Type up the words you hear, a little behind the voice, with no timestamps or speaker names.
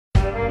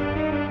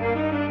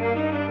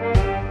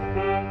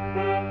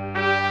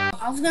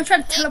was gonna try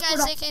to Hey teleport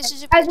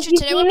guys, off.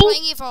 today we're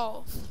playing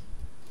Evolve.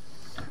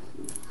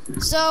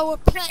 So we're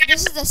playing.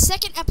 This is the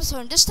second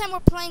episode. This time we're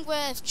playing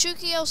with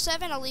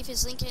Chukio7. I'll leave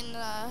his link in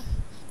the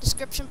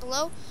description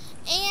below.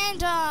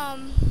 And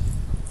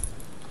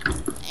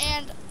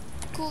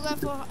Cool Guy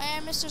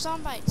and Mr.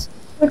 Zombites.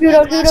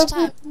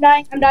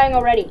 I'm dying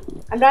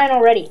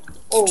already.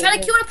 Oh, Try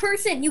to kill a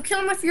person. You kill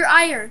him with your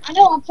iron. I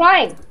know, I'm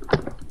trying.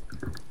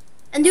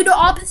 And do the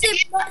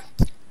opposite.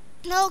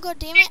 No, god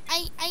damn it!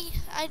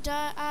 I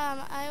died.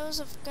 I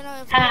was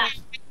gonna evolve.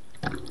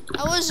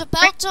 I was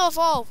about to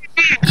evolve.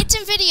 It's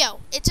in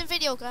video. It's in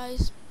video,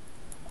 guys.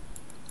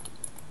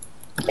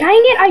 Dang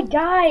it! I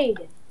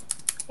died.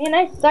 Man,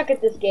 I suck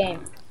at this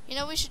game. You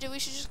know what we should do? We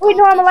should just Wait,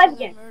 go no, I'm alive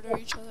again. murder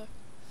each other.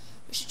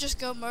 We should just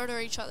go murder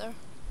each other.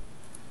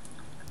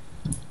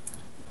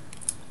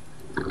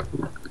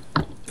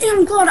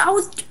 Damn God, I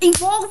was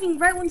evolving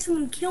right when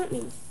someone killed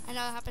me. I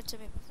know it happened to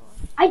me before.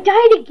 I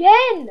died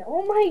again.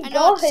 Oh my I god.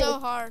 know it's so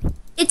hard.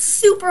 It's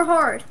super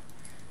hard.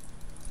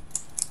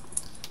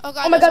 Oh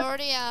god, Oh my there's God.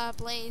 already a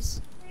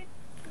blaze.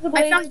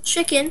 I found a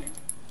chicken.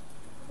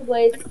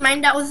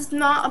 Mine, that was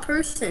not a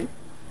person.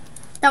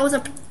 That was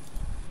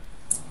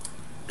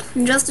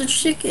just a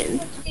chicken.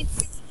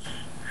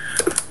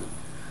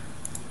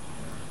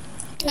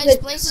 Guys,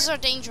 blazes are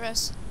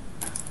dangerous.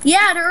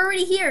 Yeah, they're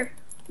already here.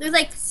 There's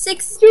like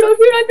 6. Shoot,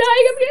 I'm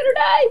dying. I'm gonna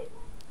die.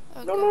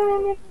 Oh, No,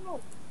 God.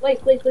 no.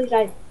 Please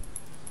die.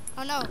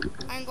 Oh no,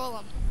 Iron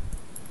Golem.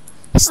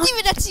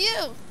 Steven, that's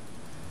you!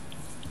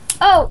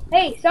 Oh,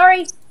 hey,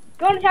 sorry.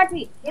 Don't attack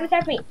me.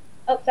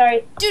 Oh,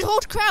 sorry. Dude,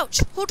 hold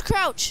crouch! Hold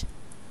crouch!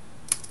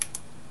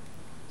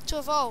 To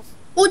evolve.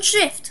 Hold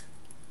shift.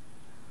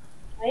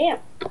 I am.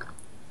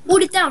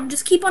 Hold it down.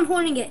 Just keep on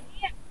holding it.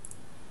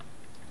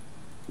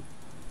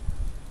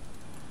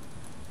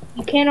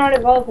 You cannot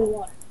evolve in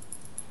water.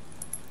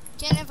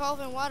 Can't evolve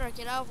in water.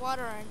 Get out of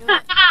water and do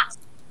it.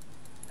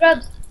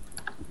 Scrubs.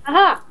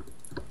 Aha.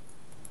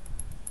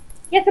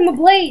 Yes, I'm a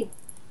blaze.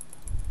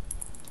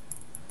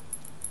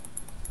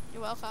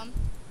 You're welcome.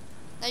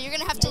 Now you're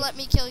gonna have to let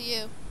me kill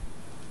you.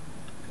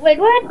 Wait,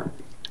 what?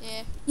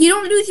 Yeah. You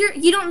don't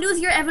lose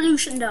your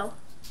evolution though.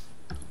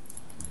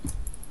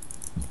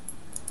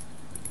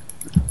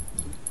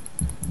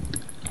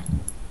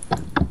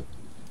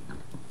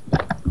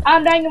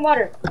 I'm dying in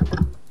water.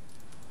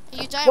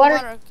 You die Water.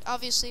 in water,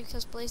 obviously,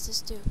 because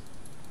blazes do.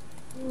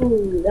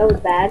 Ooh, that was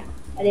bad.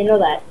 I didn't know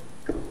that.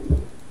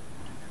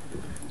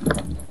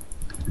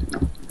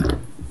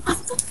 A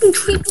fucking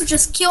creeper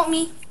just killed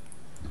me.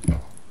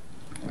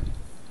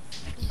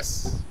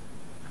 Yes.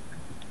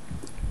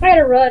 I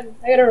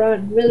gotta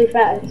run really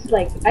fast.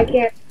 Like, I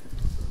can't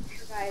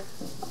survive.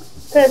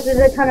 Because there's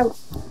a ton of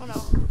Oh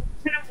no.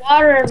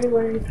 water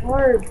everywhere and it's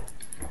hard.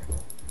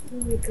 Oh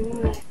my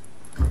god.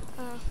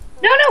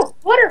 No!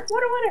 Water!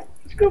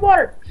 Screw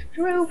water!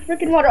 Screw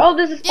freaking water. Oh,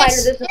 there's a spider.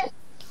 Yes. There's a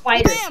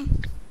spider.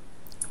 Bam!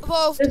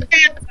 Evolve. There's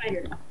a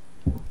spider.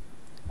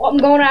 Oh, I'm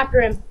going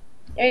after him.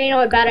 Yeah, you know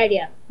what? Bad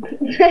idea.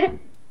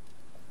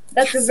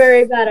 That's a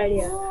very bad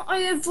idea. Oh, I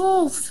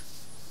evolved.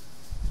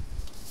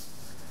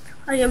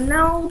 I am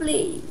now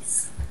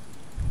Blaze.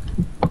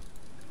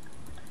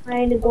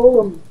 Iron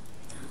golem.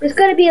 There's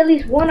gotta be at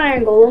least one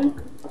iron golem.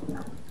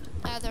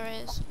 Yeah, there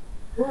is.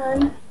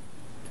 One.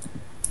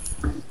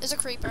 There's a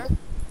creeper.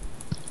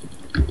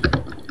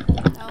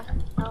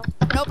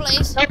 No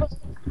blaze. Damn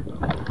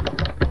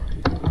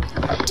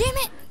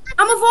it!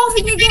 I'm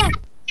evolving again.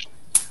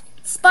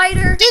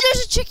 Spider. Dude,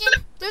 there's a chicken.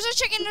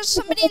 There's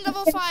somebody in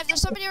level 5.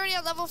 There's somebody already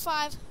at level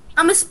 5.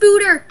 I'm a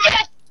spooter.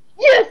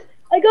 Yes!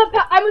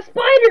 I'm a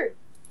spider!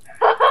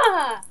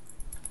 Haha!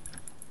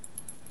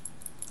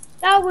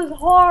 That was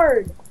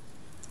hard.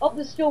 Oh,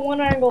 there's still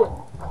one iron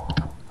golem.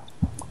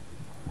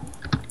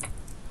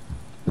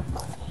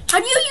 How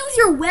do you use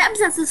your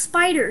webs as a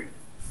spider?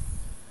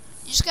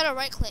 You just gotta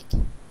right click.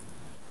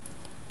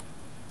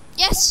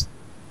 Yes!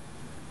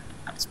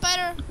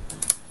 Spider!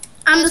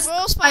 I'm Guys, the we're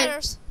all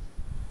spider. spiders.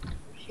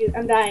 Shoot,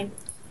 I'm dying.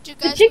 Dude,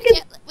 The guys, we chicken's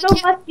can't so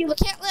muscular.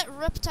 let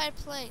Riptide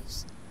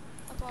plays.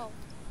 Evolve.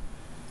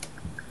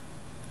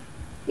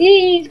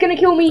 He's gonna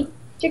kill me.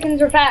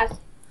 Chickens are fast.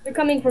 They're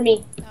coming for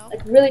me. No.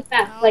 Like, really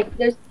fast. No. Like,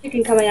 there's a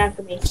chicken coming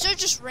after me. We should have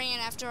just ran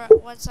after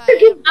once I...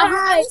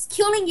 I was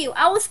killing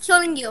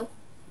you.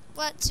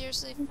 What?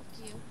 Seriously? Fuck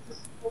you.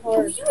 So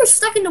hard. You were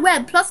stuck in the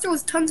web. Plus, there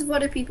was tons of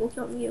other people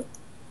killing you.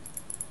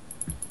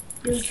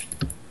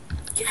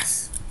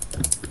 Yes.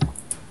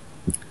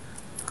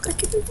 I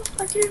can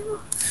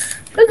evolve.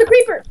 There's a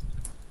creeper!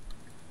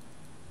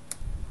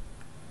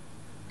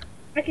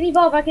 I can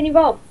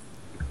evolve.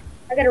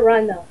 I gotta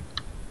run, though.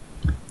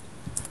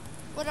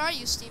 What are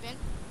you, Steven?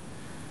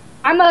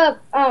 I'm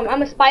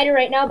a spider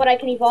right now, but I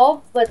can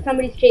evolve, but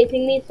somebody's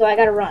chasing me, so I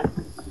gotta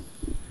run.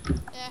 Yeah,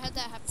 I had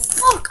that happen.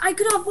 Fuck, I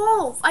could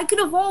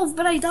evolve,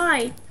 but I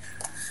died.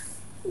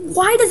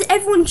 Why does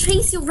everyone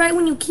chase you right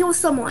when you kill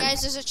someone?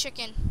 Guys, there's a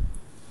chicken.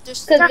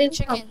 There's 'Cause 3 it's-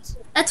 chickens.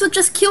 That's what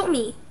just killed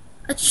me.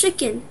 A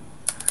chicken.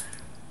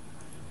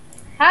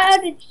 How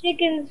did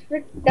chickens?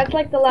 That's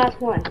like the last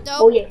one. No.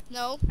 Oh yeah.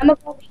 No. I'm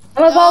evolving.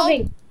 I'm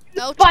evolving.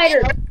 No,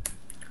 spider. chicken.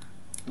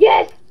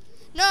 Yes.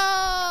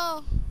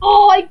 No.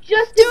 Oh, I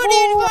just Dude,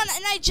 evolved.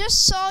 and I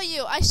just saw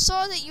you. I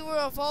saw that you were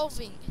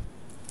evolving.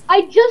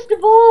 I just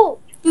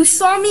evolved. You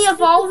saw me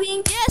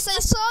evolving? Yes, I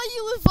saw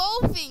you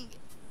evolving.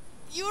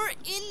 You were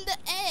in the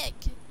egg.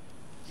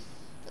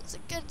 That's a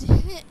good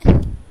hit.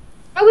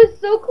 I was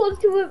so close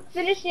to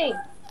finishing.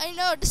 I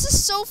know. This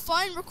is so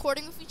fun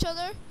recording with each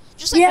other.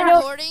 Just Yeah.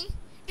 recording.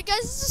 You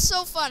guys, this is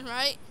so fun,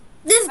 right?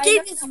 This I game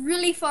know. is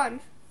really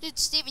fun. Dude,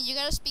 Steven, you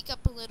gotta speak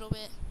up a little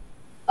bit.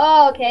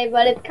 Oh, okay,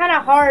 but it's kind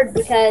of hard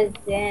because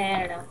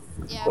I don't know.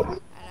 Yeah, I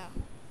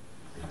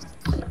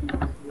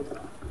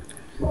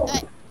know.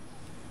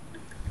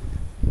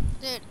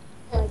 Dude,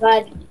 Oh my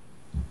god.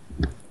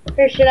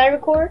 Here, should I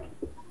record?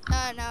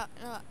 no,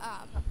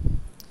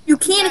 You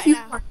can if you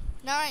now. want.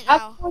 Not right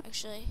now,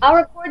 actually. I'll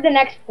record the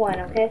next one,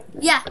 okay?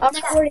 Yeah. I'll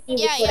record it.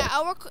 Yeah,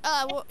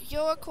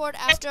 you'll record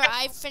after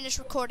I finish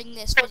recording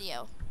this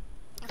video.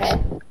 Okay.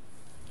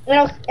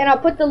 And I'll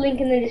put the link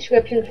in the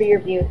description for your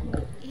view.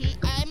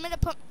 I'm gonna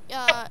put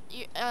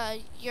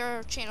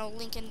your channel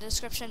link in the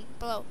description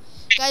below.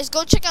 Guys,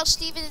 go check out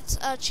Steven's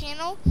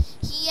channel.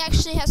 He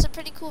actually has some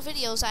pretty cool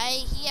videos.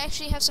 He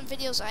actually has some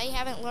videos I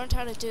haven't learned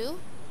how to do.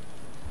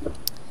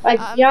 Like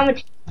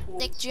geometry.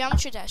 Like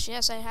Geometry Dash.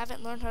 Yes, I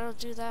haven't learned how to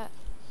do that.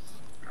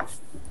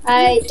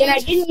 I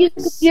didn't use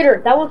the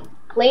computer. That was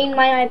playing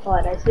my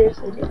iPod. I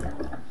seriously did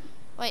that.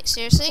 Wait,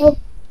 seriously? Well,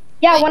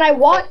 yeah, Wait.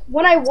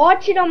 when I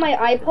watch it on my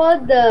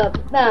iPod,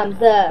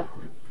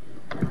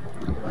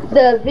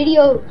 the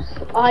video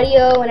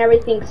audio and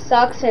everything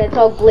sucks and it's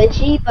all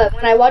glitchy. But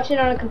when I watch it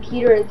on a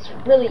computer, it's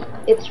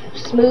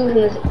smooth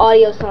and this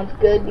audio sounds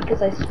good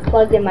because I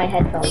plugged in my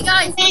headphones. Hey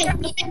guys,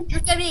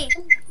 look at me.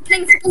 We're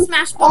playing Super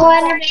Smash Oh,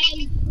 Mobs.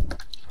 Enderman!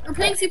 We're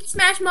playing Super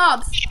Smash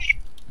Mobs.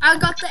 I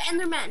got the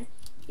Enderman.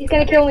 He's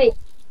gonna kill me.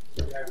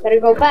 Gotta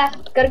go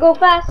fast. Gotta go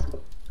fast.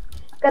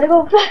 Gotta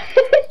go fast.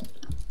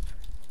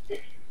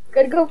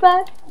 Gotta go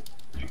fast.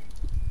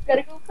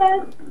 Gotta go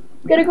fast.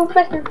 Gotta go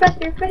faster,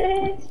 faster,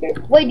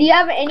 faster. Wait, do you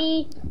have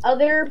any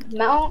other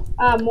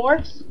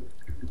morphs?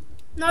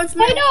 No, it's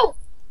me. I know!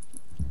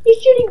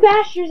 He's shooting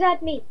bashers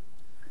at me.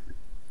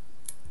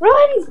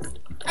 Run!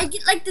 I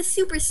get like the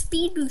super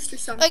speed boost or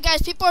something. Wait,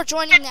 guys, people are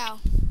joining now.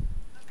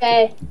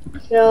 Okay, I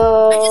just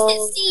so...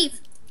 hit Steve.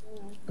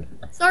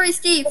 Sorry,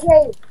 Steve.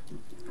 Okay.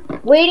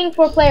 Waiting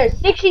for players.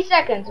 60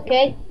 seconds,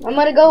 okay? I'm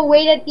gonna go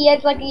wait at the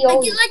edge like the I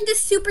old... get like the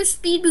super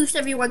speed boost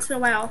every once in a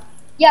while.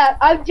 Yeah,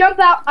 I jump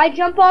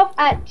off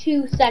at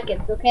 2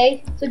 seconds,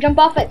 okay? So jump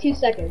off at 2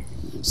 seconds.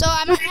 So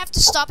I might have to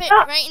stop it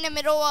right in the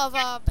middle of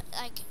I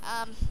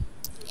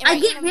right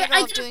in the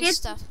middle of get doing a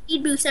stuff.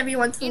 speed boost every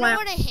once in You a know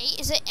while. what I hate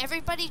is that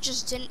everybody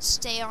just didn't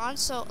stay on.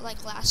 So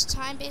like last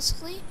time,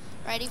 basically,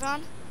 right,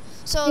 Yvonne?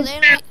 So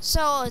then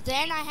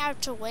I have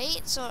to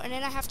wait. And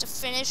then I have to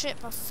finish it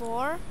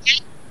before.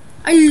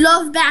 I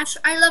love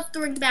I love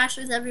throwing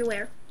bashers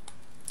everywhere.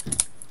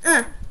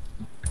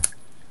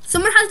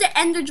 Someone has the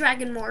Ender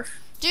Dragon morph.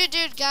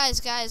 Dude, guys,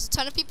 a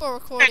ton of people are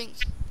recording.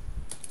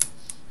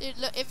 Dude,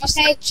 look, if you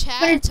see Okay, the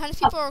chat, a ton of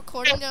people are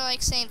recording. They're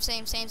like same. So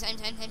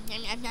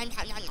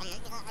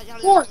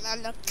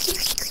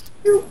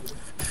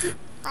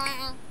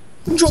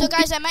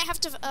guys, I might have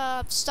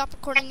to stop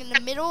recording in the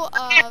middle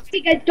of.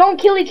 Hey guys, don't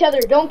kill each other.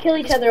 Don't kill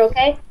each other,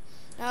 okay?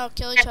 No,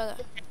 kill each other.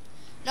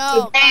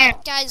 No,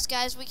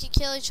 guys, we can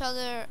kill each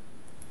other.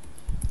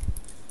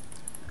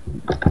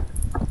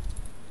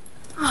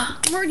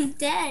 I'm already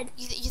dead.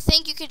 You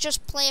think you could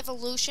just play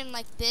evolution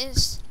like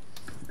this,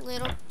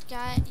 little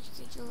guy?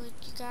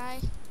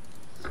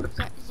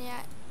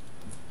 Yeah.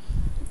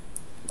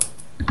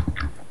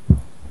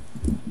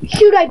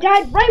 Shoot, I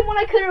died right when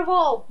I could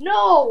evolve.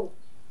 No.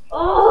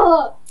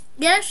 Ugh.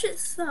 Yeah, that shit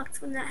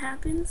sucks when that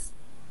happens.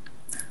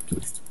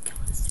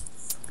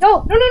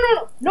 No.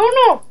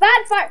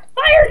 Bad fire.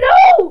 Fire,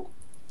 no.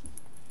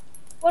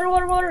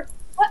 Water.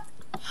 What?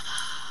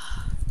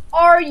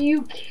 Are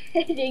you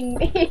kidding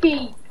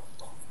me?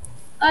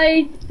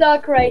 I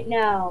suck right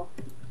now.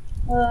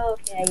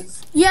 Okay.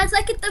 Yeah, it's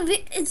like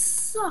it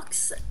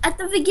sucks. At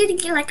the beginning,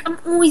 like I'm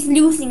always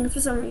losing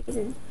for some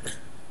reason.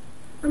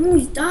 I'm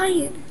always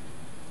dying.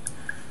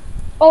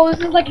 Oh, this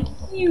is like a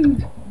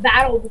huge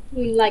battle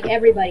between like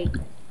everybody.